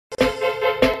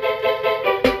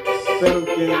Phantom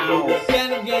game, Ow.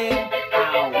 Phantom game.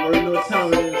 Ow. You already know what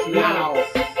time it is, nigga. Ow.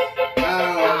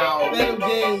 Ow. Phantom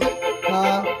game.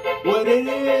 Huh? What it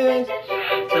is?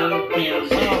 Phantom game.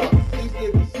 These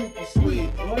niggas super sweet.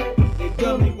 What? They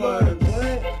gummy worms.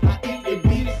 What? I eat the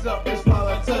beats up, that's why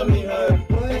my tummy hurt.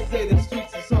 What? They say the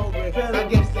streets is hungry. I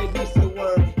guess they do some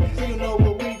work. So you know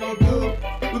what we gon' do?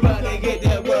 We about to get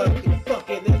that work.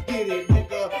 Fuck it, let's get it,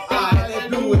 nigga. Alright, let's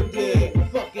do it, then.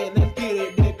 Fuck it, let's get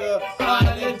it, nigga.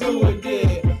 Alright, let's do it,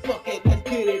 then. Fuck it, let's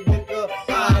get it, nigga.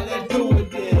 Alright, let's do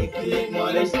it, then. Get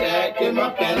money stacked and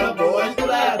my Phantom boys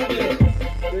clapping.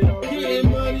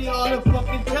 Getting money all the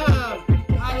fucking time.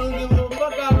 I don't give a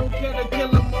fuck, I don't care to kill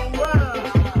them on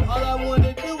rhymes. All I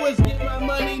wanna do is get my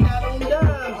money, not on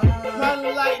dimes.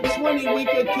 Kinda like 20, we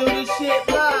could kill this shit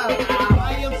live.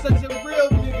 I am such a real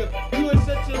nigga, you are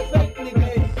such a fake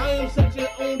nigga. I am such an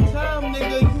on time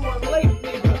nigga, you are late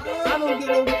nigga. I don't give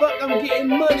a fuck, I'm getting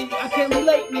money, I can't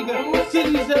relate nigga. To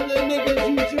these other niggas,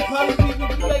 you should probably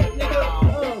be late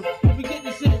nigga. We get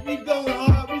the shit, we going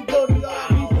hard, we go to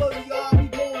yard, we go to yard, we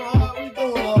going hard, we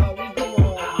going hard, we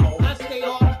going hard. I stay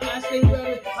hard, I stay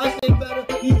better, I stay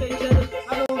better, you stay cheddar.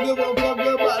 I don't give a fuck about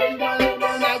this money,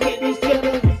 man, I get these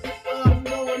cheddar. I'm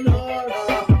going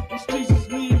hard, the streets is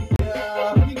me,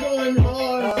 we going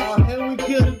hard, and we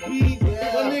kill the beats.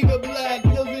 My nigga Black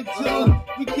kills it too,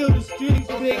 we kill the streets,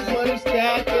 big money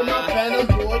stack, and my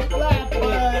Phantom boys clapping.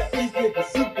 These niggas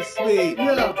super sweet,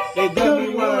 they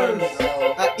gummy worms.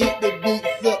 I eat the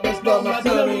beats up, that's why my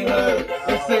tummy hurt.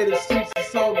 They say the streets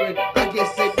is hungry, I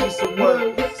guess they do some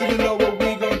work. So you know what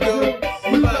we gon' do?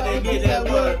 We about to get that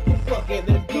work. Fuck it,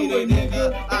 let's get it,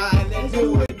 nigga. Alright, let's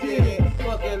do it, did it.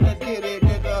 Fuck it, let's get it,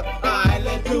 nigga. Alright,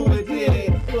 let's do it, did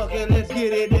it. Fuck it, let's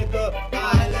get it, nigga.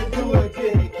 Alright, let's do it,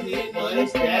 did it. Get money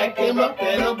stacked and my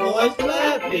Phantom boys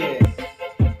clapping.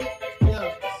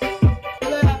 Yeah.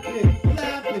 Flapping,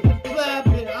 flapping,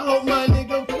 flapping. I hope my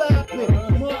nigga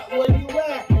flapping. Mark, where you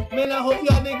at? Man, I hope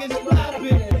y'all niggas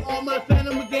flapping. All my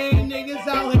Phantom gang niggas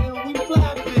out here, we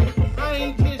flapping. I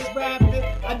ain't just rapping.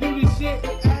 I do this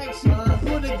shit action.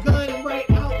 Put a gun right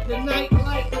out the night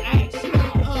light action.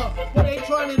 What they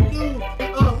trying to do?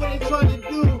 What they trying to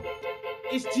do?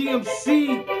 It's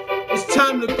GMC. It's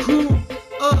time to crew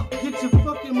up. Get your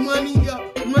fucking money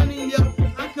up, money up.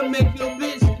 I can make your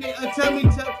bitch get a tummy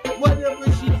tuck. Whatever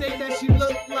she think that she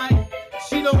look like,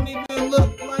 she don't even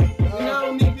look like. And I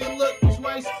don't even look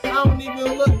twice. I don't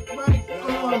even look right.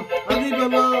 I leave it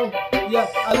alone. Yeah,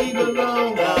 I leave it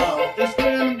alone. It's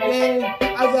Phantom game.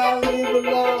 I gotta leave it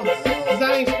alone. Cause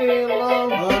I ain't staying long.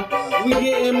 We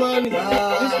getting money.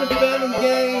 It's the Phantom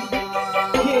game.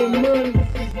 Getting money.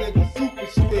 These niggas super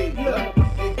sweet.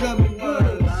 They gummy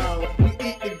worms. We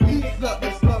eat the beats up.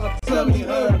 That's why my tummy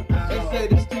hurt. They say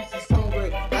the streets is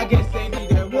hungry. I guess they need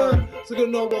that work. So you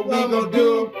know what we gon'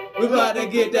 do? We about to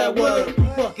get that work.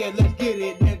 Fuck it, let's get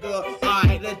it, nigga.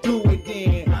 Alright, let's do it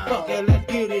then. Fuck it, let's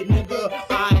get it, nigga.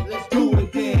 Alright, let's do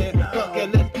it then. Fuck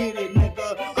it, let's get it,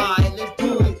 nigga. Alright, let's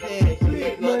do it then.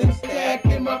 Big money stack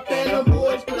and my Phantom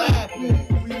boys clapping.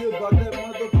 We about that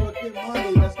motherfucking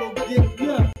money. Let's go get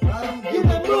it. I don't give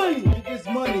a money. Get this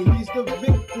money. He's the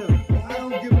victim. I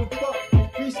don't give a fuck.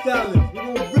 Freestyling. We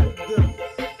gon' rip them.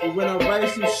 But when I write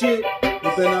some shit,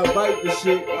 but then I bite the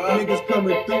shit. Niggas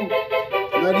coming through.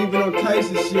 Not even on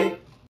Tyson shit.